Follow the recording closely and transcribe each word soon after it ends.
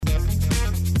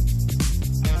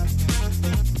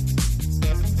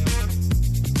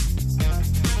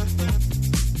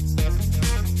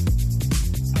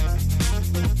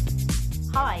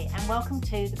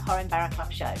to the Corrine Barraclough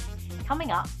Show.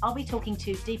 Coming up, I'll be talking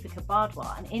to Deepika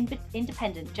Bardwar, an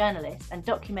independent journalist and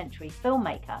documentary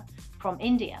filmmaker from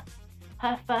India.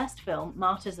 Her first film,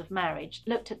 Martyrs of Marriage,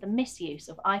 looked at the misuse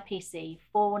of IPC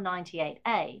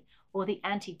 498A, or the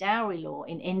anti-dowry law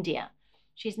in India.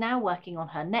 She's now working on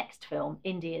her next film,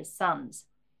 India's Sons.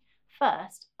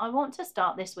 First, I want to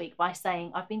start this week by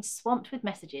saying I've been swamped with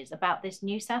messages about this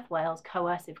New South Wales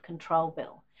coercive control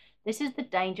bill. This is the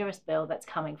dangerous bill that's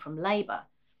coming from Labour.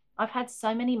 I've had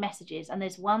so many messages, and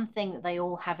there's one thing that they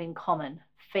all have in common: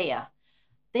 fear.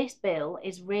 This bill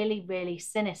is really, really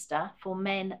sinister for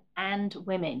men and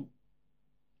women.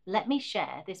 Let me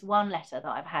share this one letter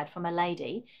that I've had from a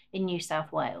lady in New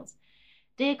South Wales.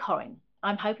 Dear Corrine,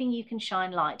 I'm hoping you can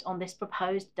shine light on this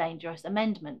proposed dangerous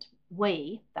amendment.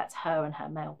 We, that's her and her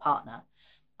male partner,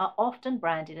 are often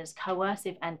branded as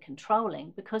coercive and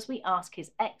controlling because we ask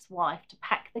his ex-wife to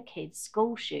pack the kids'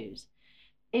 school shoes.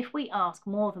 If we ask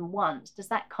more than once, does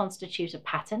that constitute a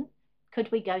pattern? Could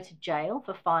we go to jail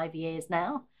for 5 years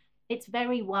now? It's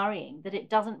very worrying that it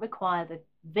doesn't require the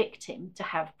victim to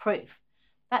have proof.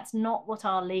 That's not what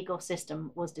our legal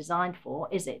system was designed for,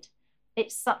 is it?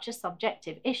 It's such a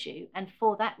subjective issue, and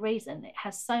for that reason, it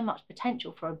has so much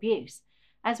potential for abuse,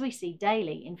 as we see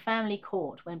daily in family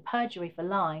court when perjury for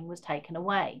lying was taken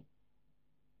away.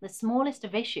 The smallest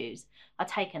of issues are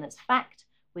taken as fact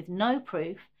with no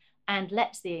proof and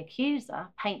lets the accuser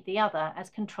paint the other as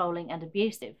controlling and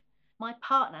abusive. My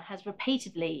partner has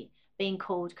repeatedly been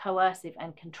called coercive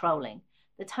and controlling.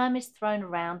 The term is thrown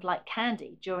around like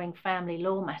candy during family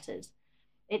law matters.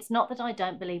 It's not that I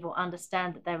don't believe or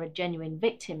understand that there are genuine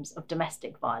victims of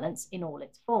domestic violence in all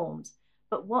its forms,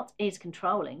 but what is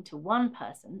controlling to one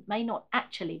person may not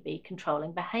actually be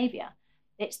controlling behaviour.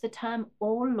 It's the term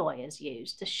all lawyers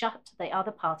use to shut the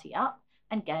other party up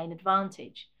and gain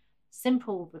advantage.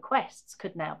 Simple requests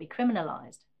could now be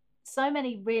criminalised. So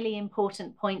many really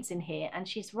important points in here, and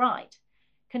she's right.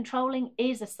 Controlling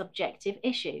is a subjective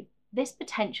issue. This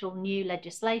potential new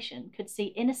legislation could see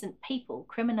innocent people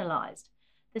criminalised.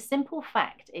 The simple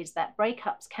fact is that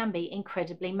breakups can be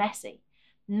incredibly messy.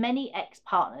 Many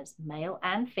ex-partners, male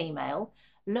and female,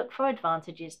 look for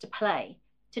advantages to play.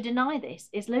 To deny this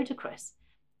is ludicrous.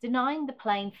 Denying the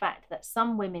plain fact that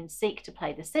some women seek to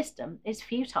play the system is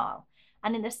futile,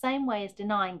 and in the same way as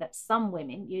denying that some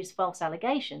women use false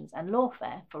allegations and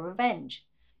lawfare for revenge.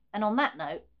 And on that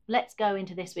note, let's go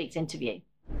into this week's interview.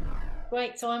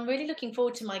 Great. So I'm really looking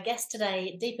forward to my guest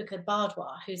today, Deepika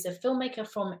Bardwar, who's a filmmaker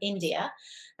from India,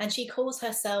 and she calls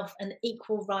herself an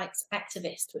equal rights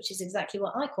activist, which is exactly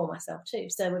what I call myself too.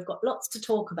 So we've got lots to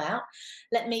talk about.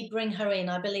 Let me bring her in.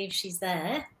 I believe she's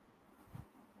there.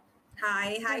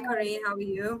 Hi, Corrine. How are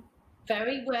you?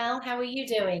 Very well. How are you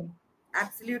doing?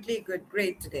 Absolutely good.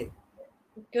 Great today.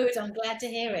 Good. I'm glad to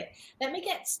hear it. Let me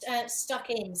get stuck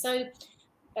in. So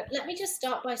let me just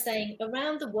start by saying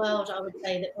around the world, I would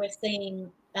say that we're seeing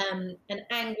an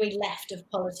angry left of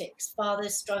politics,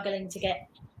 fathers struggling to get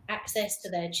access to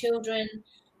their children,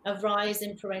 a rise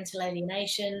in parental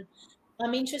alienation.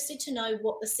 I'm interested to know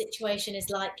what the situation is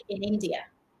like in India.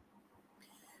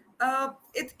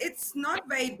 It's not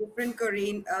very different,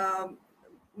 Corrine.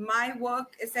 My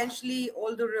work essentially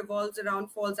although revolves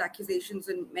around false accusations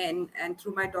in men, and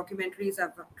through my documentaries,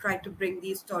 I've tried to bring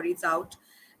these stories out.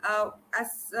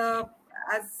 As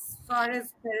far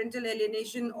as parental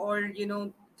alienation or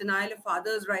denial of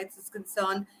fathers' rights is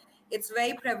concerned, it's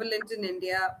very prevalent in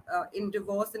India. In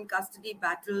divorce and custody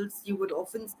battles, you would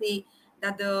often see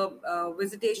that the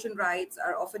visitation rights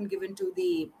are often given to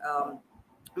the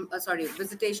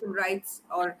visitation rights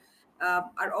or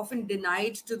are often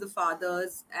denied to the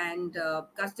fathers, and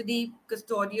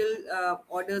custodial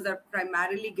orders are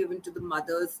primarily given to the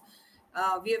mothers.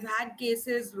 We have had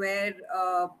cases where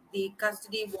the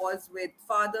custody was with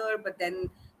father, but then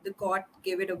the court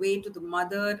gave it away to the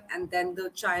mother, and then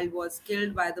the child was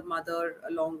killed by the mother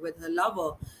along with her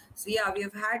lover. So yeah, we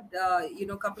have had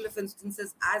a couple of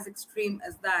instances as extreme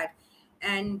as that,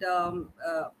 and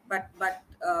but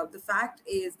the fact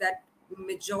is that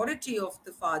majority of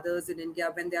the fathers in India,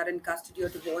 when they are in custody or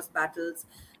divorce battles,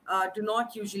 do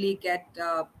not usually get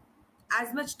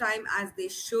as much time as they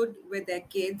should with their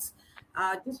kids.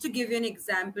 Just to give you an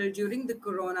example, during the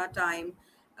Corona time,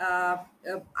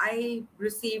 I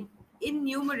received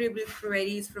innumerable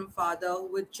queries from father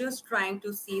who were just trying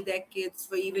to see their kids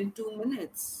for even 2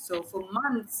 minutes. So for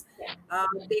months,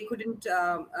 they couldn't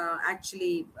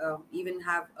actually even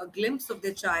have a glimpse of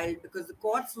their child because the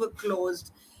courts were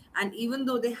closed. And even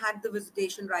though they had the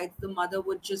visitation rights, the mother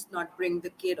would just not bring the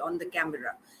kid on the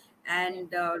camera.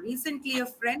 And recently, a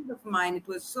friend of mine, it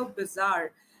was so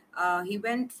bizarre. He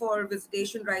went for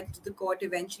visitation right to the court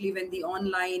eventually when the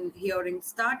online hearing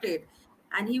started,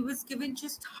 and he was given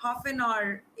just half an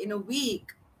hour in a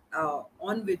week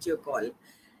on video call.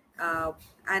 Uh,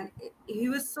 and he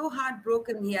was so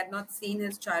heartbroken. He had not seen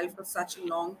his child for such a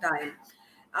long time.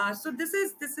 So this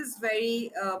is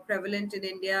very prevalent in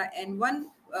India. And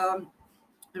one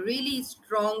really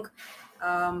strong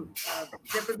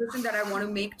deposition that I want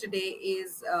to make today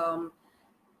is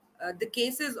the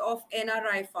cases of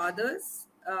NRI fathers,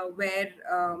 where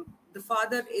the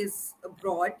father is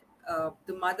abroad,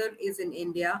 the mother is in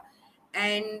India,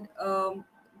 and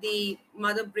the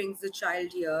mother brings the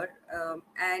child here,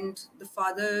 and the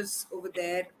fathers over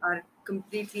there are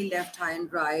completely left high and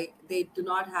dry. They do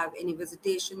not have any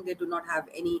visitation, they do not have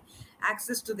any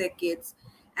access to their kids.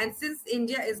 And since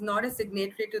India is not a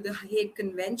signatory to the Hague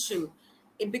Convention,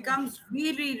 it becomes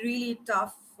really, really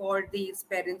tough for these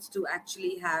parents to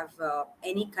actually have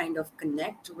any kind of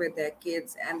connect with their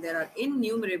kids. And there are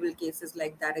innumerable cases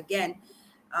like that again.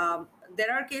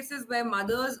 There are cases where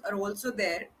mothers are also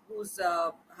there whose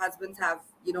husbands have,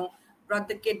 brought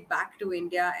the kid back to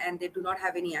India and they do not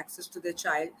have any access to their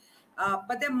child.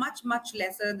 But they're much, much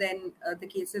lesser than the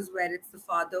cases where it's the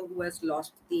father who has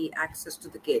lost the access to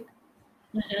the kid.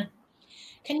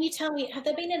 Can you tell me, have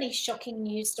there been any shocking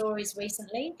news stories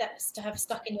recently that have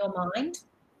stuck in your mind?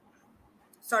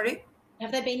 Sorry?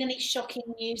 Have there been any shocking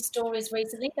news stories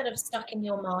recently that have stuck in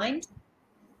your mind?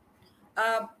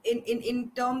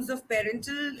 In terms of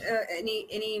parental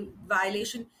any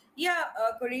violation, yeah,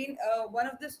 Corrine, one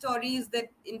of the stories that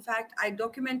in fact I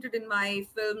documented in my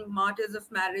film Martyrs of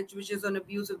Marriage, which is on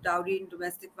abuse of dowry and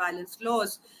domestic violence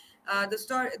laws.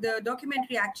 The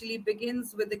documentary actually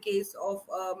begins with the case of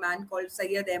a man called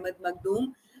Syed Ahmed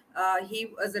Makhdoom. He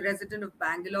was a resident of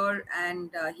Bangalore,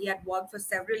 and he had worked for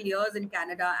several years in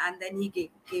Canada, and then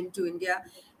he came to India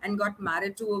and got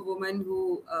married to a woman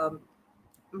who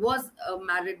was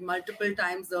married multiple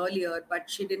times earlier, but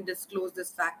she didn't disclose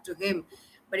this fact to him.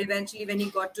 But eventually, when he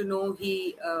got to know,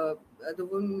 the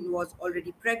woman was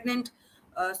already pregnant.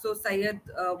 So Syed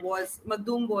was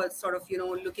Makhdoom was sort of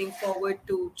looking forward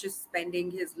to just spending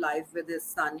his life with his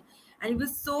son, and he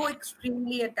was so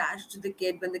extremely attached to the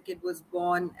kid when the kid was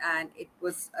born, and it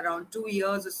was around 2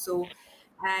 years or so,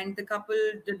 and the couple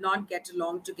did not get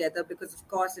along together because of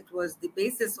course it was the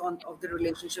basis of the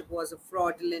relationship was a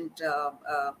fraudulent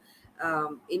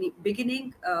in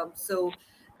beginning.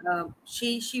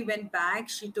 She went back,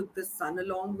 she took the son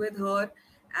along with her,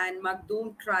 and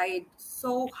Makhdoom tried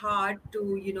so hard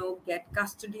to get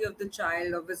custody of the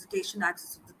child or visitation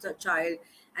access of the child,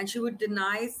 and she would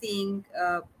deny seeing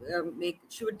make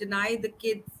she would deny the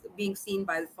kids being seen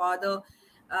by the father.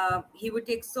 He would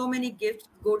take so many gifts,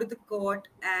 go to the court,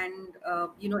 and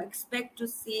expect to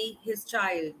see his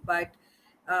child. But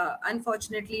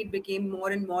unfortunately, it became more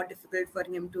and more difficult for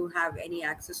him to have any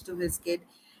access to his kid.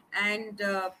 And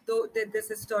though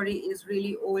this story is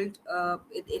really old,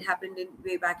 it happened in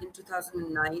way back in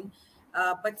 2009.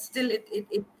 But still, it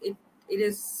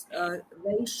is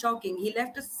very shocking. He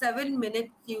left a 7-minute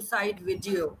suicide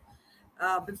video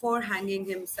before hanging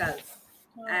himself,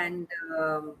 and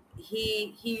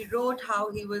he wrote how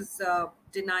he was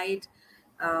denied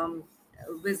um,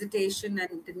 visitation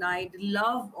and denied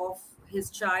love of his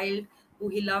child who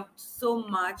he loved so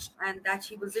much, and that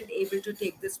he wasn't able to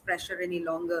take this pressure any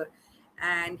longer,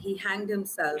 and he hanged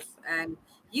himself. And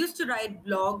he used to write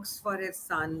blogs for his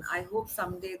son. I hope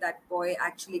someday that boy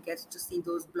actually gets to see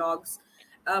those blogs.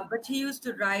 But he used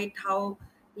to write how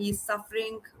he's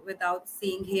suffering without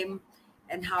seeing him,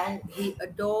 and how he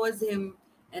adores him,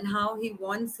 and how he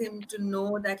wants him to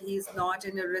know that he's not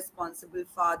an irresponsible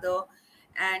father.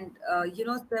 And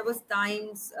there was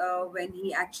times when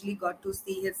he actually got to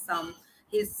see his son,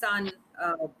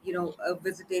 a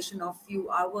visitation of few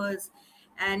hours.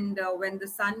 And when the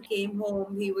son came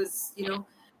home, he was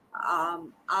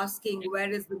asking, where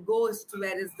is the ghost,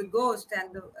 where is the ghost?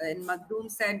 And Makhdoom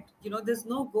said, there's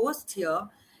no ghost here.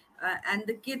 And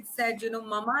the kid said,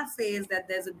 Mama says that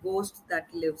there's a ghost that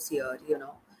lives here.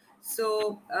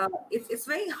 So it's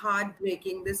very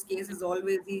heartbreaking. This case is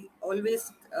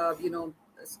always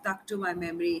stuck to my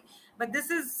memory. But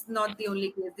this is not the only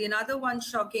case. The another one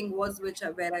shocking was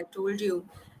where I told you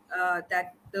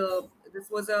that this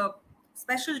was a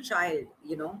special child.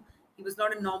 He was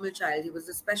not a normal child. He was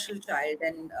a special child,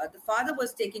 and the father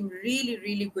was taking really,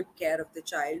 really good care of the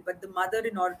child. But the mother,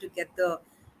 in order to get the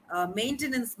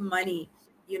maintenance money,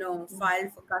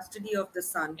 filed for custody of the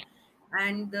son,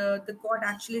 and the court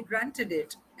actually granted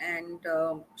it. And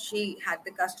she had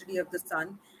the custody of the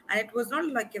son, and it was not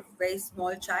like a very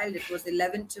small child. It was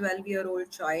 11,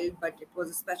 12-year-old child, but it was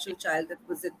a special child that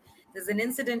was There's an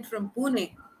incident from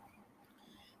Pune,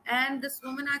 and this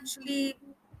woman actually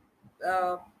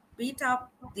uh, beat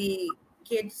up the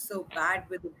kid so bad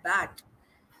with a bat.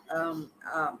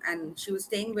 And she was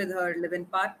staying with her live-in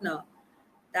partner,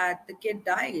 that the kid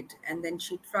died. And then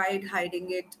she tried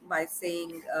hiding it by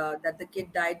saying that the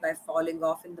kid died by falling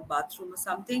off in the bathroom or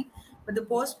something. But the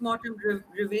post-mortem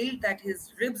revealed that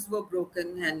his ribs were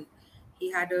broken and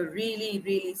he had a really,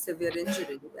 really severe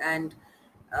injury. And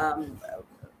um,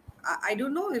 I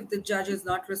don't know if the judge is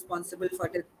not responsible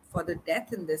for the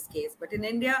death in this case. But in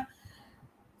India,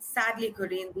 sadly,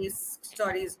 Corrine, these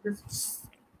stories just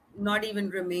not even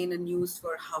remain in news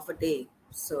for half a day.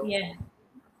 So, Yeah.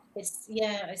 It's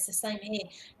the same here.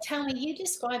 Tell me, you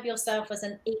describe yourself as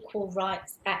an equal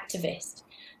rights activist.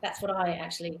 That's what I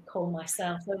actually call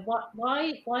myself. So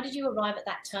why did you arrive at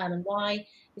that term, and why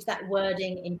is that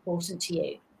wording important to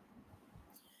you?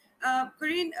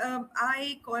 Corrine,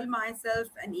 I call myself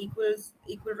an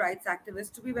equal rights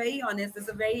activist. To be very honest, it's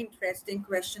a very interesting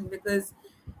question because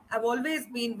I've always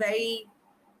been very,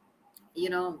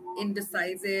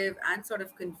 indecisive and sort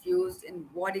of confused in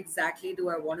what exactly do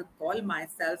I want to call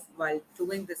myself while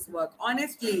doing this work.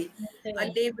 Honestly, a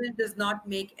Okay. label does not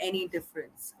make any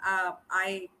difference.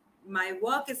 I My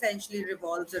work essentially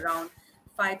revolves around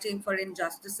fighting for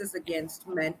injustices against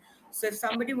men. So if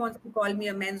somebody wants to call me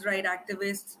a men's right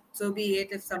activist, so be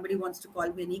it. If somebody wants to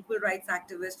call me an equal rights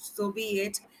activist, so be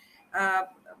it. Uh,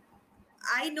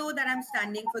 I know that I'm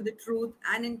standing for the truth,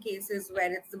 and in cases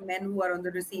where it's the men who are on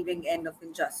the receiving end of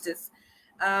injustice.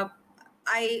 Uh,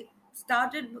 I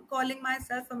started calling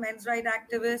myself a men's right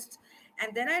activist,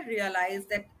 and then I realized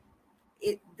that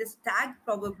this tag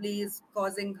probably is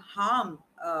causing harm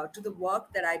to the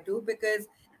work that I do, because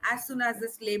as soon as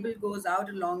this label goes out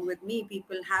along with me,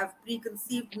 people have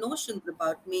preconceived notions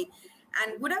about me.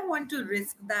 And would I want to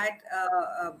risk that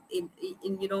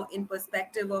in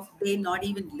perspective of they not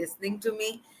even listening to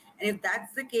me? And if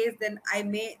that's the case, then I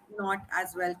may not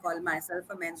as well call myself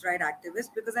a men's right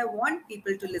activist, because I want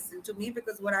people to listen to me,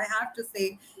 because what I have to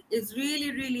say is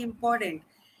really, really important.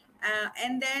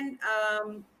 And then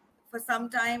for some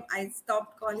time, I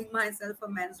stopped calling myself a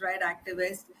men's right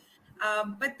activist.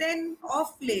 But then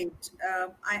off late,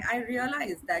 I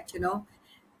realized that,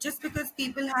 just because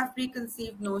people have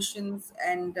preconceived notions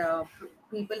and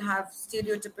people have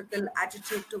stereotypical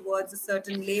attitude towards a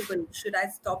certain label, should I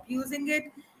stop using it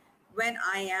when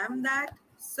I am that?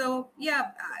 So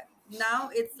yeah,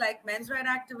 now it's like men's right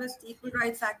activist, equal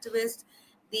rights activist.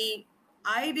 The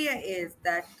idea is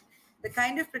that the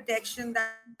kind of protection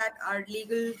that our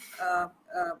legal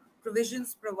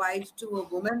provisions provide to a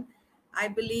woman, I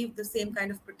believe the same kind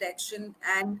of protection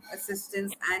and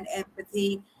assistance and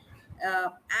empathy uh,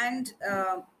 and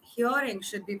hearing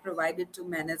should be provided to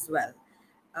men as well.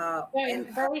 Very,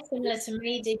 And very similar to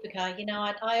me, Deepika.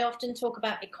 I often talk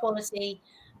about equality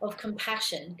of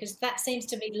compassion because that seems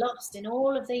to be lost in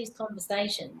all of these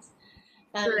conversations.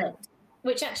 Um, correct.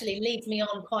 which actually leads me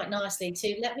on quite nicely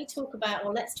to let's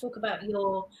talk about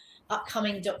your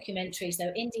upcoming documentary.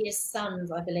 So India's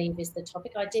Sons, I believe, is the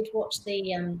topic. I did watch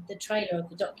the trailer of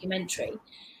the documentary.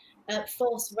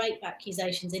 False rape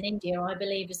accusations in India, I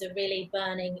believe, is a really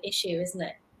burning issue, isn't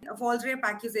it? False rape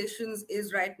accusations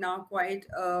is right now quite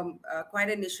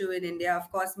an issue in India. Of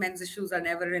course, men's issues are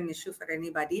never an issue for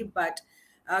anybody, but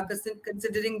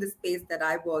considering the space that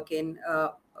I work in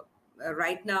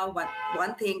right now,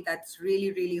 one thing that's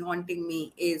really, really haunting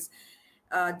me is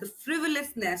the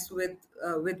frivolousness with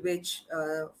which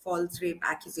false rape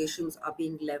accusations are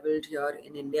being leveled here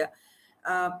in India.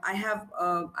 I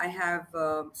have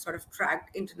sort of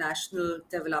tracked international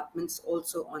developments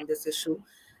also on this issue.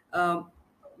 Um,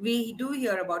 we do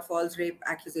hear about false rape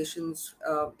accusations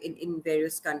in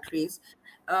various countries,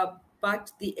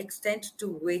 but the extent to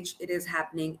which it is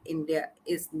happening in India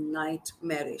is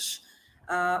nightmarish.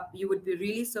 You would be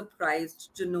really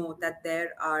surprised to know that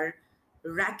there are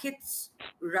rackets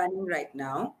running right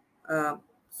now.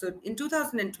 So in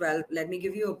 2012, let me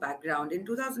give you a background. In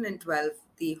 2012,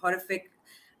 the horrific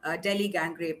Delhi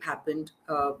gang rape happened.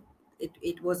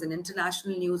 It was an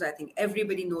international news. I think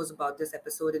everybody knows about this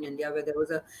episode in India, where there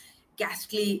was a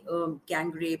ghastly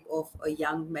gang rape of a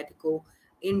young medico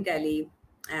in Delhi,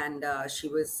 and she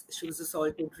was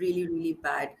assaulted really, really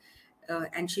bad,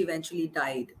 and she eventually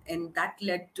died. And that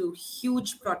led to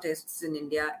huge protests in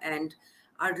India, and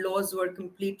our laws were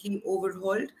completely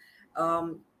overhauled.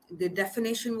 The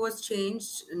definition was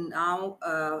changed. Now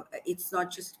it's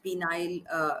not just penile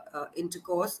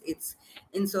intercourse, it's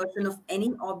insertion of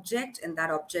any object, and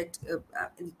that object, it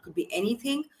could be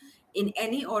anything. in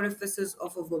any orifices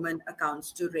of a woman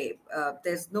amounts to rape.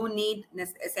 There's no need,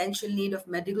 essential need of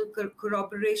medical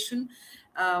corroboration.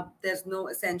 There's no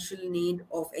essential need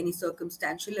of any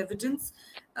circumstantial evidence.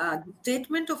 The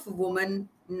statement of a woman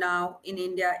now in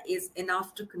India is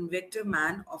enough to convict a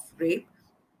man of rape,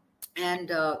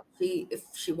 and if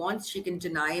she wants, she can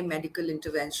deny medical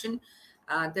intervention.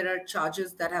 There are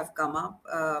charges that have come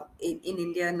up in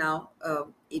India now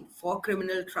for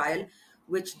criminal trial,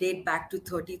 which date back to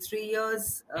 33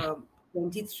 years,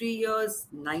 23 years,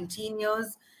 19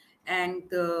 years, and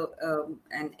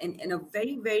and a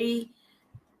very, very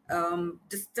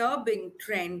disturbing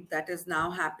trend that is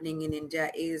now happening in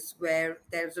India is where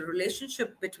there's a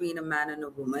relationship between a man and a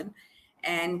woman.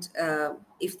 And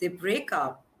if they break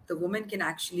up, the woman can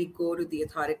actually go to the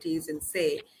authorities and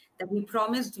say that he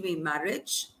promised me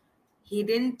marriage. He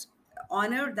didn't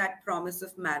honor that promise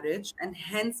of marriage, and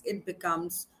hence it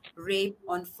becomes rape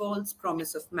on false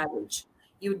promise of marriage.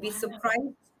 You would be Wow.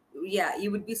 surprised. Yeah,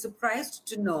 you would be surprised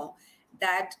to know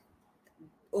that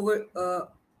over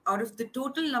out of the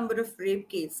total number of rape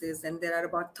cases, and there are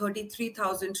about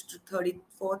 33,000 to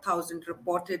 34,000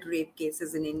 reported rape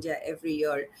cases in India every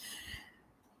year,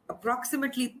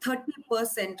 approximately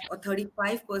 30% or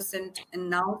 35%, and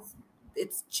now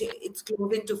it's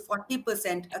closing to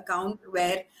 40% account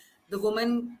where the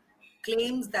woman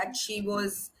claims that she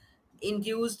was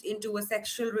induced into a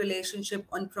sexual relationship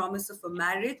on promise of a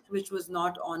marriage which was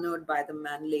not honored by the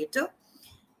man later,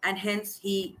 and hence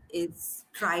he is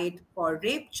tried for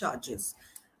rape charges.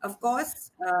 Of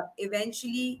course,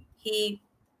 eventually he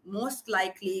most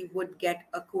likely would get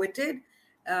acquitted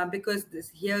because this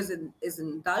here is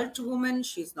an adult woman.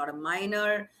 She's not a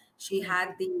minor. She Mm.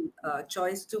 had the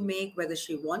choice to make whether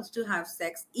she wants to have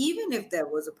sex, even if there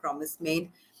was a promise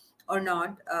made or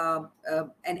not.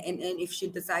 And if she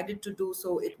decided to do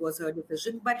so, it was her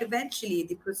decision. But eventually,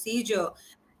 the procedure,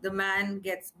 the man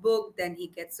gets booked, then he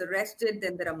gets arrested,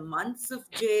 then there are months of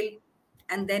jail,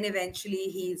 and then eventually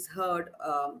he's heard.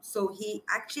 So he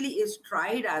actually is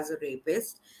tried as a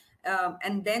rapist.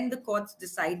 And then the courts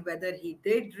decide whether he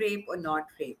did rape or not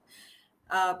rape.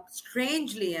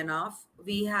 Strangely enough,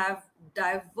 we have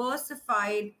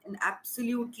diversified and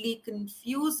absolutely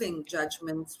confusing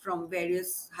judgments from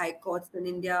various high courts in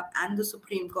India and the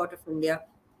Supreme Court of India.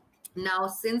 Now,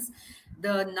 since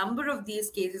the number of these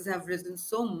cases have risen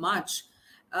so much,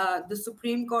 the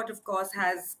Supreme Court, of course,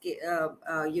 has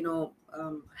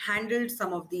handled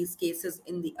some of these cases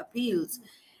in the appeals,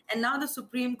 and now the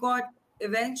Supreme Court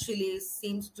eventually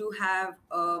seems to have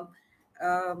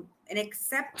an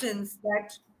acceptance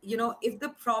that, if the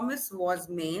promise was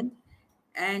made,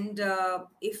 and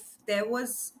if there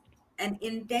was an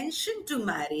intention to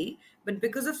marry, but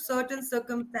because of certain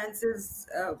circumstances,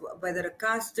 whether a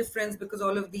caste difference, because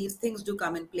all of these things do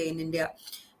come in play in India,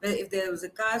 whether if there was a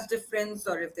caste difference,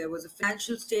 or if there was a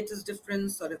financial status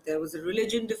difference, or if there was a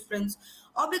religion difference,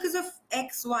 or because of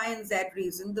X, Y, and Z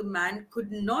reason, the man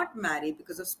could not marry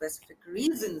because of specific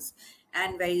reasons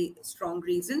and very strong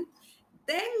reason,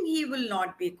 then he will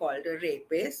not be called a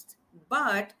rapist.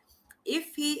 But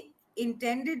if he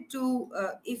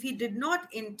if he did not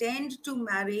intend to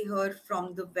marry her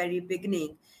from the very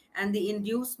beginning, and the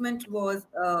inducement was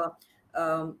a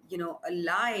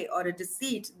lie or a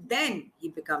deceit, then he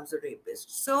becomes a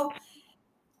rapist. So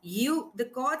the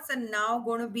courts are now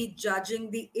going to be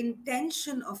judging the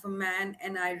intention of a man,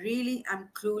 and I really am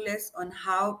clueless on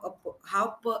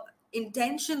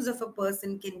intentions of a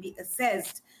person can be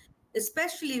assessed,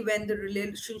 especially when the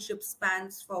relationship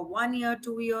spans for 1 year,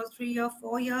 2 years, 3 year,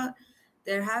 4 year.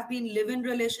 There have been live-in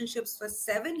relationships for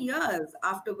 7 years,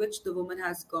 after which the woman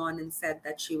has gone and said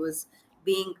that she was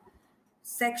being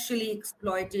sexually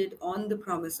exploited on the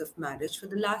promise of marriage for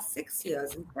the last 6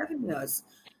 years and 7 years.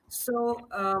 So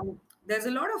there's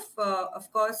a lot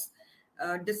of course,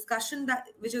 discussion that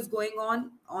which is going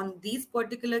on these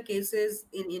particular cases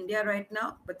in India right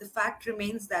now. But the fact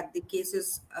remains that the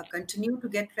cases continue to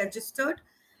get registered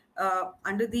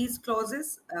under these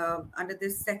clauses, under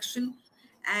this section.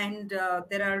 And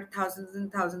there are thousands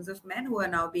and thousands of men who are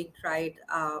now being tried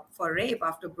for rape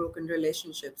after broken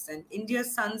relationships. And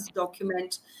India's Sons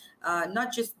document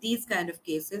not just these kind of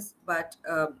cases, but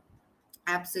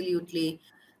absolutely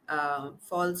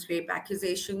false rape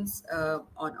accusations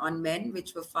on men,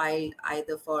 which were filed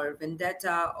either for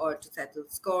vendetta or to settle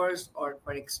scores or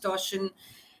for extortion.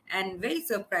 And very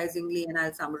surprisingly, and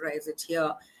I'll summarize it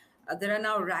here, there are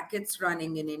now rackets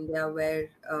running in India where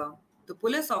the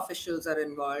police officials are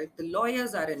involved, the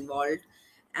lawyers are involved,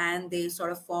 and they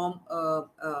sort of form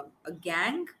a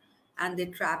gang, and they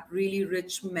trap really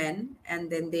rich men, and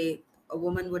then they a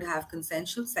woman would have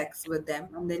consensual sex with them,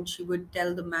 and then she would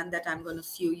tell the man that I'm going to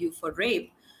sue you for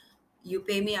rape. You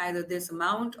pay me either this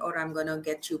amount or I'm going to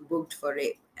get you booked for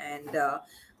rape. And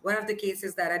one of the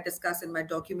cases that I discuss in my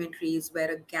documentary is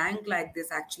where a gang like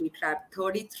this actually trapped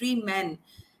 33 men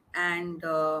and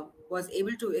was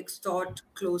able to extort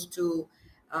close to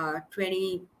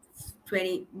 20,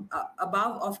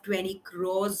 above of 20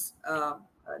 crores.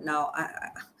 Now,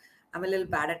 I'm a little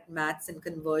bad at maths and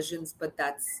conversions, but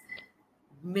that's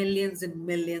millions and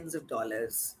millions of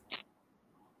dollars.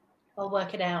 I'll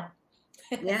work it out.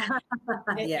 Yeah,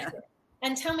 yeah.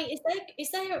 And tell me,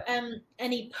 is there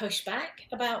any pushback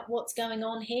about what's going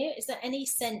on here? Is there any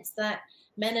sense that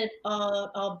men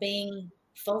are being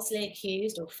falsely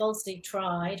accused or falsely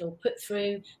tried or put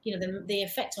through? The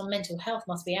effect on mental health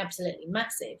must be absolutely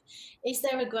massive. Is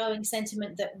there a growing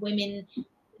sentiment that women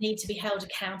need to be held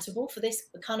accountable for this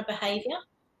kind of behaviour?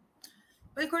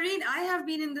 Well, Corrine, I have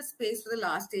been in this space for the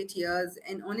last 8 years,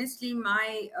 and honestly,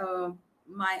 my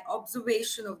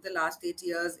observation of the last 8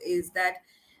 years is that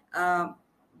um,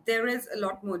 there is a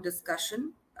lot more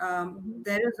discussion.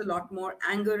 There is a lot more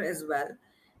anger as well,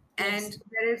 Yes. and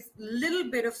there is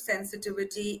little bit of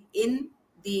sensitivity in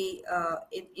the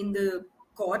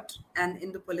court and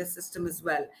in the police system as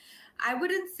well. I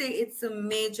wouldn't say it's a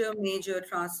major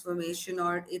transformation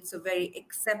or it's a very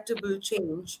acceptable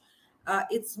change.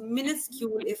 It's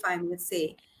minuscule, if I may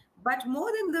say. But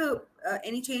more than the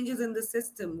any changes in the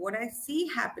system, what I see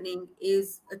happening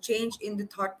is a change in the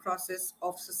thought process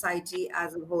of society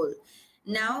as a whole.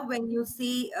 Now, when you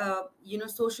see,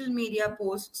 social media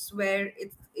posts where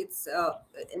it's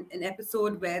an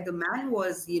episode where the man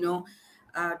was,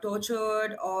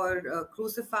 tortured or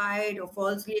crucified or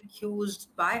falsely accused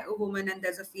by a woman, and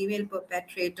there's a female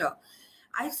perpetrator,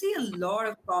 I see a lot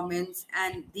of comments,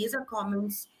 and these are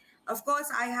comments. Of course,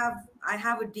 I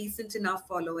have a decent enough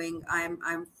following.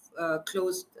 I'm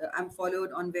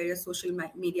followed on various social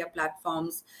media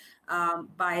platforms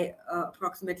by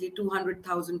approximately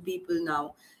 200,000 people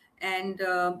now, and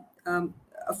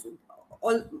of-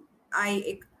 all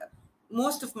I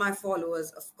most of my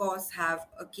followers, of course, have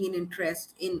a keen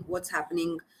interest in what's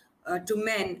happening to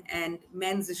men and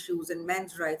men's issues and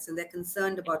men's rights, and they're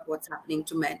concerned about what's happening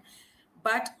to men.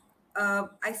 But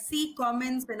I see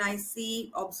comments and I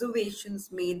see observations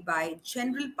made by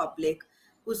general public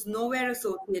who's nowhere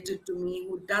associated to me,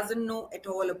 who doesn't know at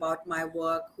all about my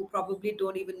work, who probably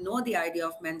don't even know the idea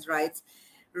of men's rights,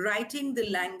 writing the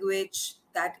language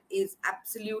that is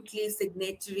absolutely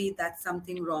signatory that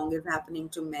something wrong is happening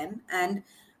to men, and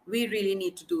we really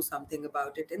need to do something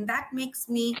about it. And that makes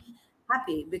me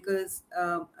happy because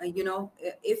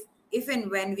if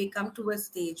and when we come to a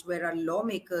stage where our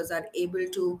lawmakers are able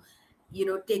to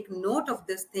take note of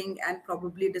this thing and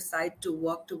probably decide to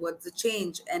work towards a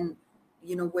change, and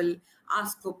will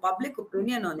ask for public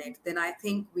opinion on it, then I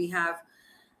think we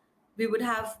would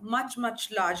have much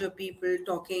larger people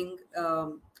talking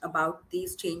about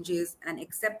these changes and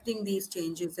accepting these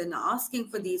changes and asking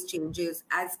for these changes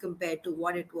as compared to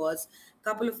what it was a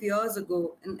couple of years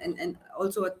ago. And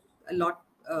also a lot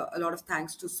of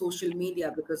thanks to social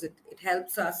media, because it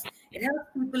helps us, it helps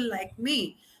people like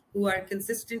me who are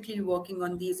consistently working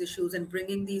on these issues and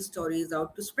bringing these stories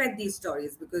out to spread these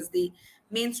stories, because the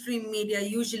mainstream media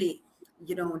usually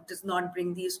does not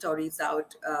bring these stories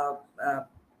out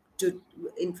to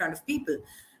in front of people.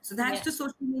 So thanks Yeah. to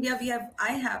social media,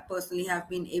 I have personally have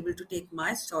been able to take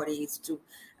my stories to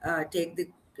take the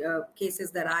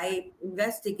cases that I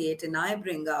investigate and I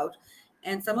bring out,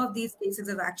 and some of these cases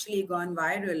have actually gone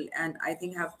viral, and I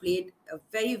think have played a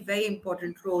very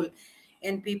important role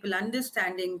in people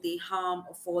understanding the harm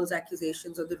of false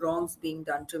accusations or the wrongs being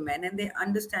done to men, and they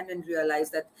understand and realize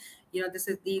that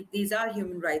these are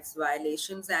human rights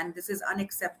violations and this is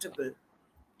unacceptable.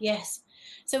 Yes.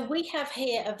 So we have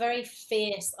here a very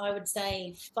fierce, I would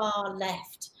say, far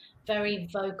left, very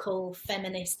vocal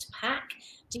feminist pack.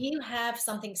 Do you have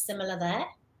something similar there?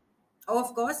 Oh,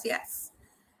 of course, yes.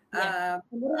 Yeah. Uh,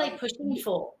 And what are they um, pushing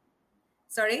for?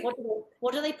 Sorry.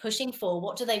 What are they pushing for?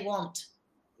 What do they want?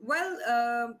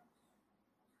 Well,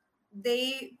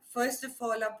 they first of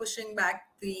all are pushing back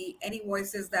the any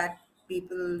voices that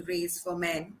people raise for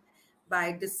men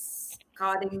by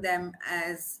discarding them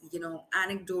as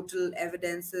anecdotal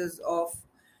evidences of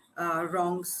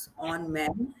wrongs on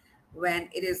men, when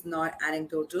it is not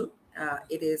anecdotal.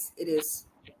 It is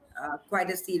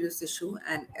quite a serious issue,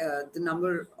 and the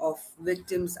number of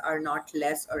victims are not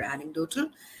less or anecdotal.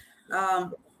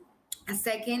 um,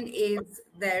 Second is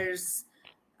there's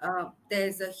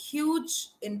a huge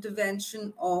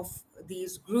intervention of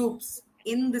these groups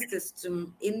in the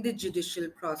system, in the judicial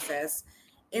process,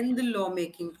 in the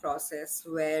lawmaking process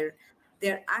where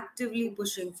they're actively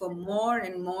pushing for more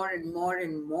and more and more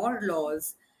and more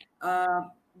laws uh,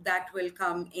 that will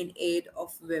come in aid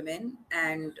of women.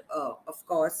 And of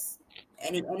course,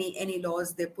 any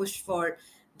laws they push for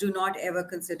do not ever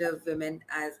consider women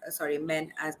as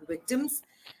men as victims.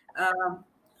 Um,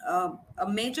 a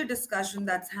major discussion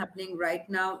that's happening right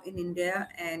now in India,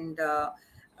 and uh,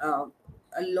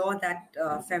 a law that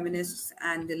feminists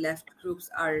and the left groups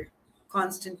are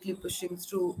constantly pushing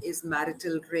through, is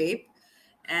marital rape.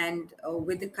 And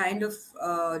with the kind of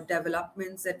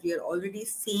developments that we are already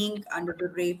seeing under the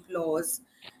rape laws,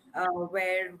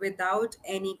 where without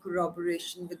any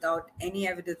corroboration, without any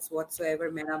evidence whatsoever,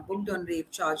 men are booked on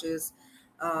rape charges.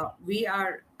 We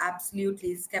are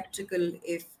absolutely skeptical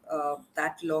if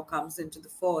that law comes into the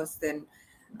force, then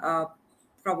uh,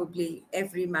 probably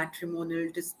every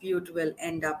matrimonial dispute will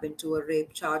end up into a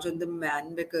rape charge on the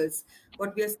man, because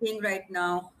what we are seeing right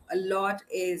now a lot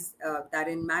is that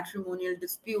in matrimonial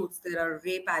disputes there are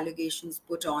rape allegations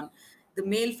put on the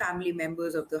male family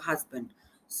members of the husband.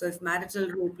 So if marital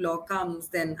rape law comes,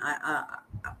 then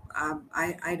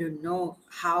I don't know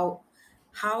how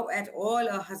at all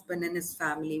a husband and his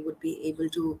family would be able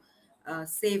to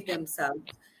save themselves.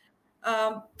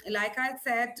 Like I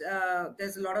said,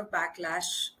 there's a lot of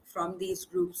backlash from these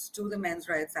groups to the men's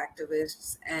rights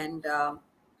activists. And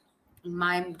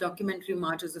my documentary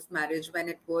Martyrs of Marriage, when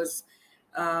it was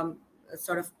um,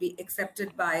 sort of be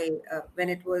accepted by, when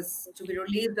it was to be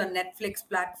released on Netflix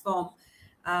platform,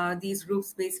 these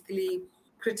groups basically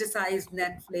criticized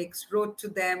Netflix, wrote to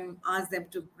them, asked them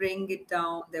to bring it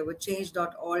down. There were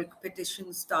change.org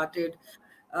petitions started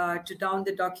to down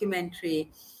the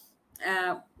documentary.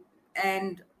 Uh,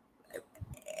 and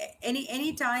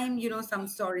any time, some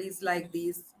stories like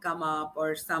these come up,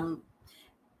 or some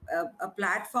a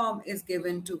platform is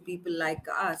given to people like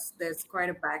us, there's quite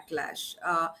a backlash.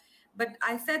 But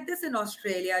I said this in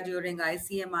Australia during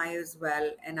ICMI as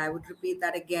well, and I would repeat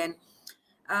that again.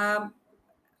 Um,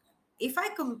 if I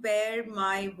compare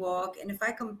my work, and if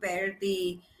I compare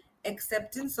the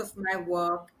acceptance of my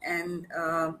work and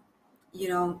you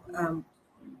know um,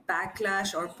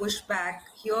 backlash or pushback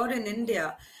here in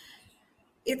India,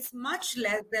 it's much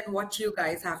less than what you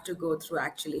guys have to go through,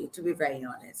 actually, to be very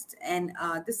honest. And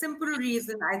the simple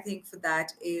reason I think for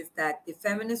that is that the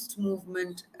feminist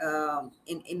movement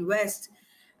in West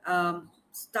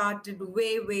started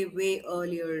way, way, way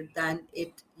earlier than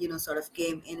it, sort of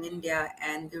came in India.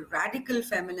 And the radical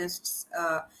feminists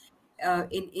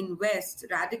in West,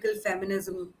 radical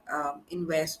feminism in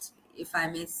West, if I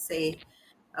may say,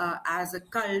 as a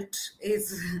cult,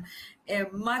 is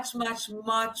much, much,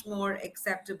 much more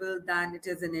acceptable than it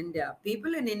is in India.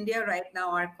 People in India right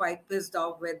now are quite pissed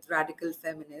off with radical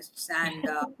feminists, and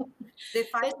they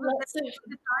fight There's with them lots of all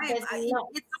the time. there's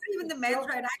lots It's not even the men's lots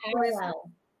right of activists,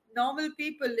 parallel. normal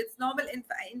people. It's normal. In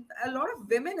a lot of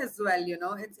women as well.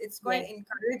 It's quite Yes.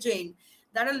 encouraging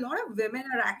that a lot of women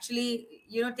are actually,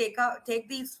 take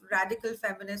these radical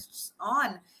feminists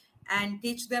on and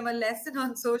teach them a lesson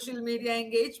on social media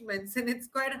engagements. And it's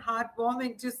quite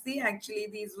heartwarming to see actually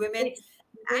these women It's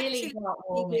really actually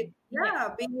heartwarming.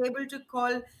 Yeah. being able to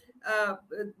call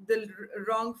the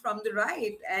wrong from the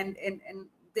right. And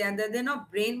they're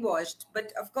not brainwashed,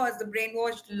 but of course the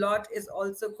brainwashed lot is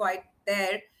also quite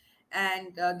there.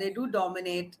 And they do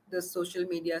dominate the social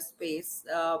media space,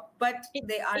 but It's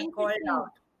they are called interesting.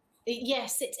 out.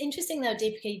 Yes, it's interesting though,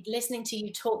 Deepika, listening to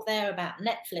you talk there about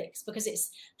Netflix, because it's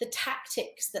the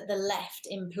tactics that the left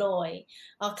employ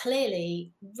are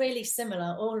clearly really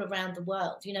similar all around the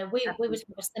world. We would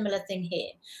have a similar thing here.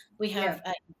 We Yeah. have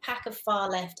a pack of far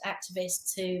left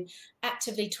activists who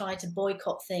actively try to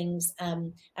boycott things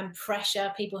and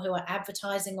pressure people who are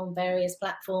advertising on various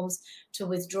platforms to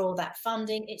withdraw that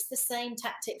funding. It's the same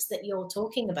tactics that you're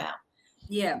talking about.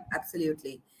 Yeah,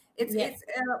 absolutely. It's Yeah. it's.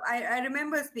 I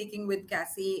remember speaking with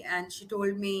Cassie, and she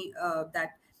told me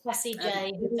that. Cassie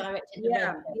J, who directed the Red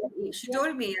Yeah, Pill. she Yeah.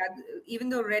 told me even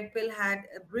though Red Pill had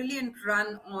a brilliant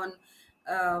run on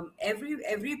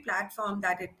every platform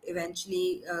that it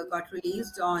eventually got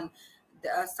released on,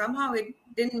 somehow it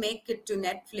didn't make it to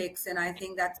Netflix, and I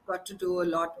think that's got to do a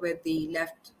lot with the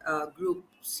left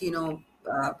groups,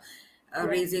 Yeah.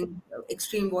 raising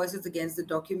extreme voices against the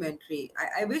documentary.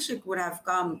 I wish it would have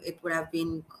come. It would have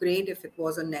been great if it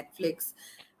was on Netflix.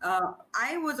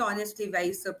 I was honestly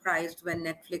very surprised when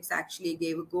Netflix actually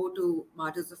gave a go to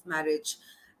Martyrs of Marriage,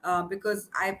 because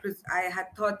I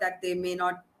had thought that they may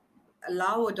not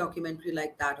allow a documentary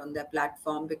like that on their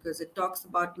platform because it talks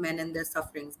about men and their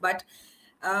sufferings. But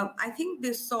I think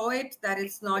they saw it that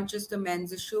it's not just a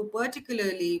men's issue,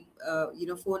 particularly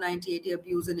 498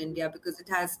 abuse in India, because it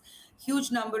has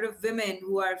huge number of women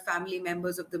who are family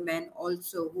members of the men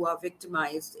also who are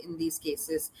victimized in these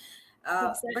cases.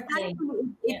 But Exactly. thankfully,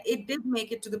 Yeah. it did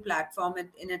make it to the platform, and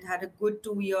it had a good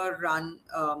 2 year run.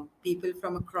 People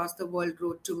from across the world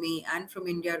wrote to me, and from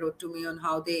India wrote to me on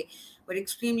how they were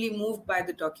extremely moved by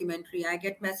the documentary. I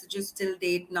get messages till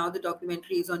date. Now the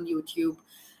documentary is on YouTube.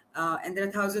 And there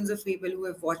are thousands of people who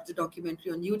have watched the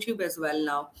documentary on YouTube as well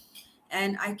now.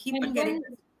 And I keep on And getting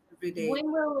messages every day. when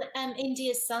will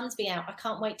India's Sons be out? I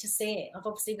can't wait to see it. I've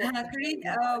obviously watched the Correct.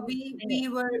 trailer. I haven't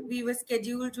seen We were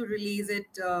scheduled to release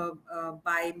it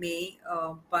by May,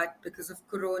 but because of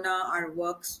Corona, our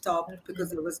work stopped it.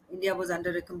 because India was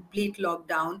under a complete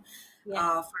lockdown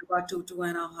Yeah, for about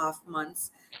 2.5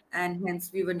 months, and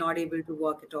hence we were not able to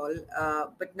work at all.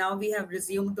 But now we have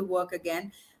resumed the work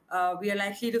again. We are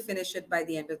likely to finish it by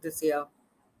the end of this year.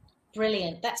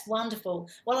 brilliant. That's wonderful.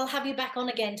 Well, I'll have you back on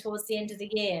again towards the end of the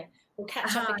year. We'll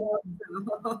catch up I again.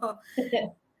 hope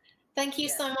so. Thank you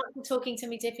Yeah. so much for talking to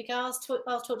me, Deepika.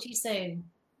 I'll talk to you soon.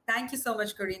 Thank you so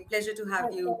much, Corrine. Pleasure to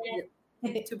have you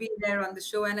to be there on the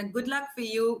show, and good luck for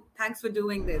you. Thanks for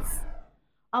doing this.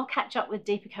 I'll catch up with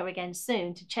Deepika again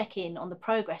soon to check in on the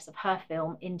progress of her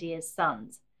film, India's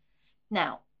Sons.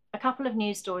 Now, a couple of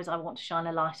news stories I want to shine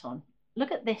a light on.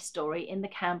 Look at this story in the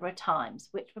Canberra Times,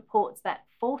 which reports that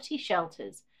 40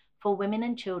 shelters for women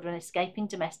and children escaping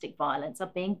domestic violence are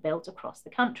being built across the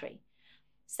country.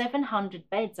 700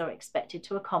 beds are expected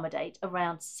to accommodate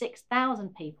around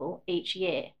 6,000 people each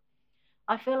year.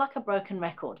 I feel like a broken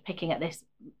record picking at this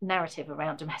narrative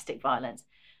around domestic violence,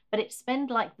 but it's spend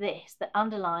like this that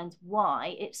underlines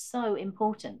why it's so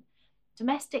important.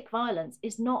 Domestic violence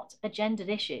is not a gendered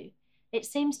issue. It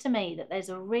seems to me that there's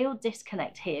a real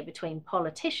disconnect here between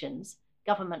politicians,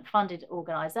 government-funded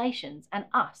organisations, and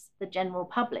us, the general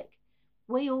public.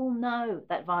 We all know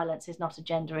that violence is not a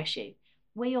gender issue.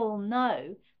 We all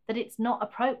know that it's not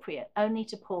appropriate only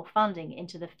to pour funding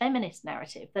into the feminist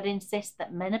narrative that insists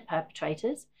that men are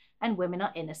perpetrators and women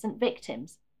are innocent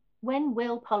victims. When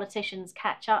will politicians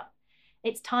catch up?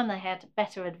 It's time they had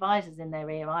better advisors in their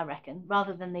ear, I reckon,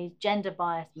 rather than these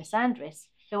gender-biased misandrists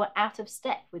who are out of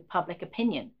step with public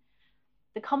opinion.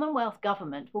 The Commonwealth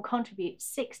Government will contribute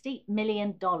 $60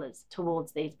 million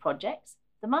towards these projects.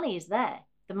 The money is there.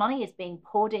 The money is being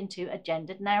poured into a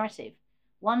gendered narrative.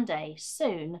 One day,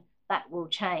 soon, that will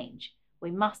change.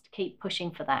 We must keep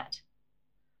pushing for that.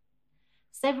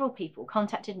 Several people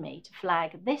contacted me to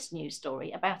flag this news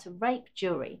story about a rape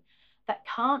jury that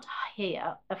can't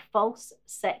hear a false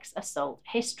sex assault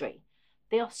history.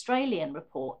 The Australian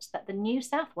reports that the New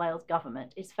South Wales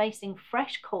government is facing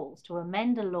fresh calls to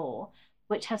amend a law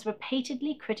which has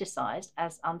repeatedly criticised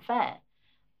as unfair.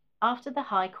 After the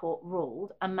High Court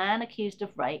ruled a man accused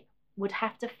of rape would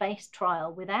have to face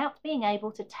trial without being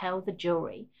able to tell the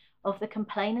jury of the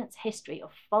complainant's history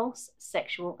of false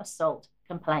sexual assault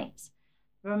complaints.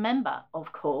 Remember,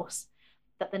 of course,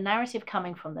 that the narrative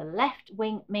coming from the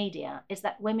left-wing media is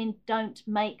that women don't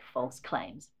make false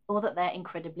claims or that they're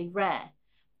incredibly rare.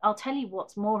 I'll tell you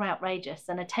what's more outrageous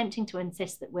than attempting to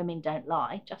insist that women don't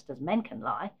lie, just as men can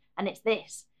lie, and it's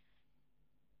this: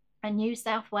 a New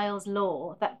South Wales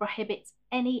law that prohibits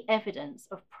any evidence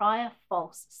of prior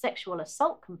false sexual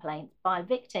assault complaints by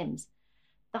victims.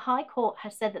 The High Court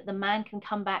has said that the man can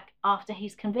come back after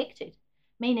he's convicted,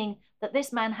 meaning that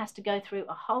this man has to go through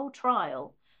a whole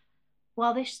trial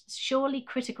while this surely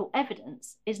critical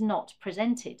evidence is not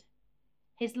presented.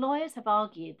 His lawyers have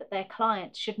argued that their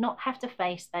client should not have to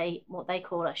face what they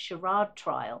call a charade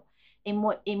trial, in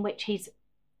which he's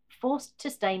forced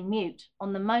to stay mute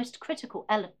on the most critical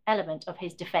element of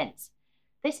his defence.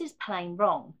 This is plain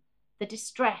wrong. The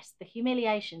distress, the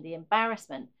humiliation, the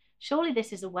embarrassment, surely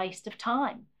this is a waste of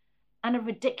time and a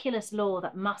ridiculous law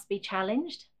that must be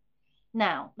challenged.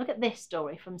 Now, look at this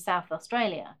story from South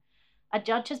Australia. A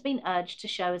judge has been urged to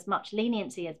show as much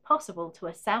leniency as possible to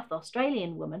a South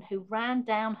Australian woman who ran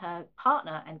down her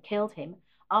partner and killed him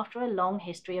after a long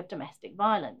history of domestic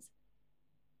violence.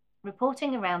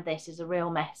 Reporting around this is a real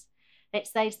mess. It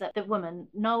says that the woman,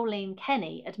 Nolene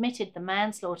Kenny, admitted the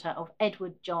manslaughter of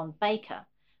Edward John Baker,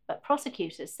 but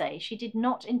prosecutors say she did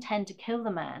not intend to kill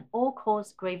the man or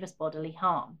cause grievous bodily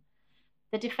harm.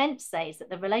 The defence says that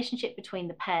the relationship between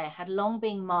the pair had long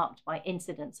been marked by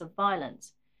incidents of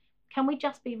violence. Can we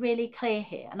just be really clear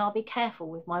here? And I'll be careful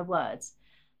with my words.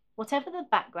 Whatever the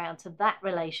background to that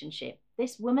relationship,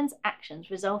 this woman's actions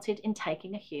resulted in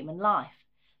taking a human life.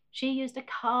 She used a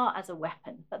car as a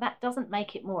weapon, but that doesn't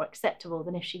make it more acceptable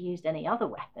than if she used any other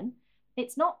weapon.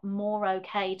 It's not more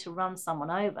okay to run someone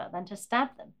over than to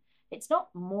stab them. It's not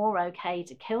more okay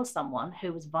to kill someone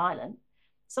who was violent.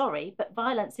 Sorry, but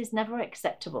violence is never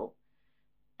acceptable.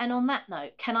 And on that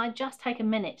note, can I just take a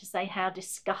minute to say how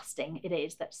disgusting it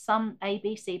is that some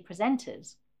ABC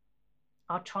presenters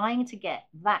are trying to get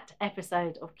that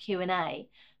episode of Q&A,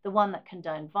 the one that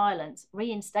condoned violence,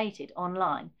 reinstated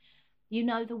online. You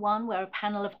know, the one where a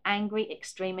panel of angry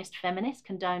extremist feminists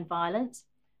condoned violence?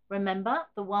 Remember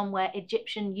the one where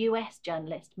Egyptian US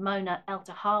journalist Mona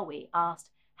El-Tahawi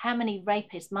asked, "How many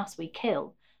rapists must we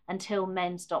kill until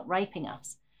men stop raping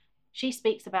us?" She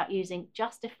speaks about using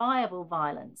justifiable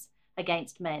violence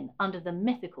against men under the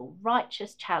mythical,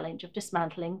 righteous challenge of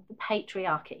dismantling the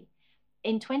patriarchy.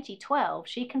 In 2012,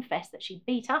 she confessed that she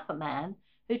beat up a man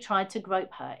who tried to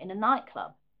grope her in a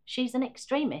nightclub. She's an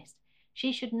extremist.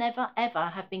 She should never, ever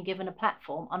have been given a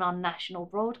platform on our national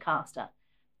broadcaster.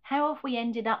 How have we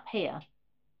ended up here?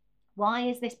 Why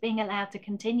is this being allowed to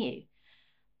continue?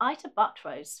 Ita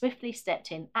Buttrose swiftly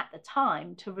stepped in at the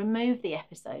time to remove the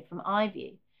episode from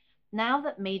iView. Now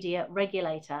that media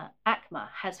regulator ACMA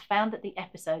has found that the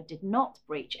episode did not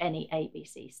breach any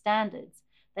ABC standards,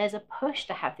 there's a push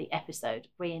to have the episode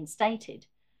reinstated.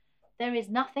 This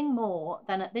is nothing more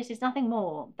than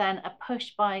a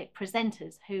push by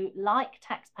presenters who like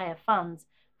taxpayer funds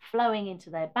flowing into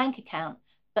their bank account,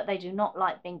 but they do not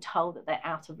like being told that they're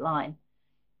out of line.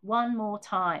 One more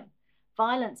time,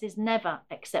 violence is never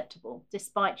acceptable,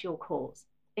 despite your cause.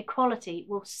 Equality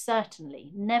will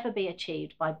certainly never be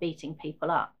achieved by beating people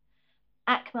up.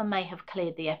 ACMA may have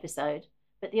cleared the episode,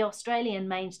 but the Australian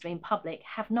mainstream public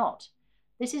have not.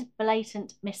 This is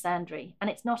blatant misandry, and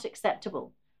it's not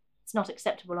acceptable. It's not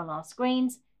acceptable on our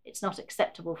screens, it's not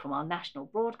acceptable from our national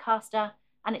broadcaster,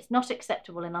 and it's not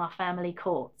acceptable in our family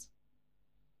courts.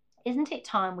 Isn't it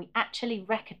time we actually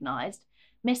recognised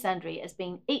misandry as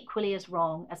being equally as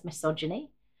wrong as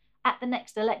misogyny? At the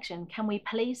next election, can we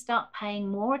please start paying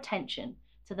more attention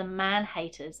to the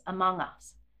man-haters among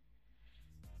us?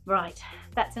 Right,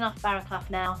 that's enough Barraclough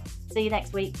now. See you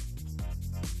next week.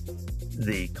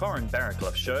 The Corrine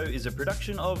Barraclough Show is a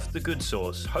production of The Good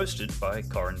Source, hosted by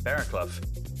Corrine Barraclough.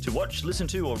 To watch, listen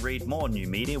to, or read more new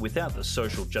media without the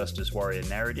social justice warrior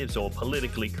narratives or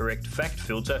politically correct fact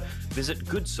filter, visit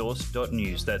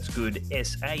goodsource.news. That's good,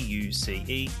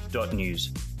 SAUCE.news.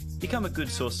 Become a Good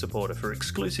Source supporter for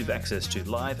exclusive access to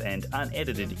live and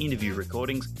unedited interview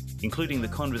recordings, including the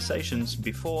conversations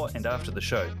before and after the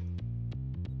show.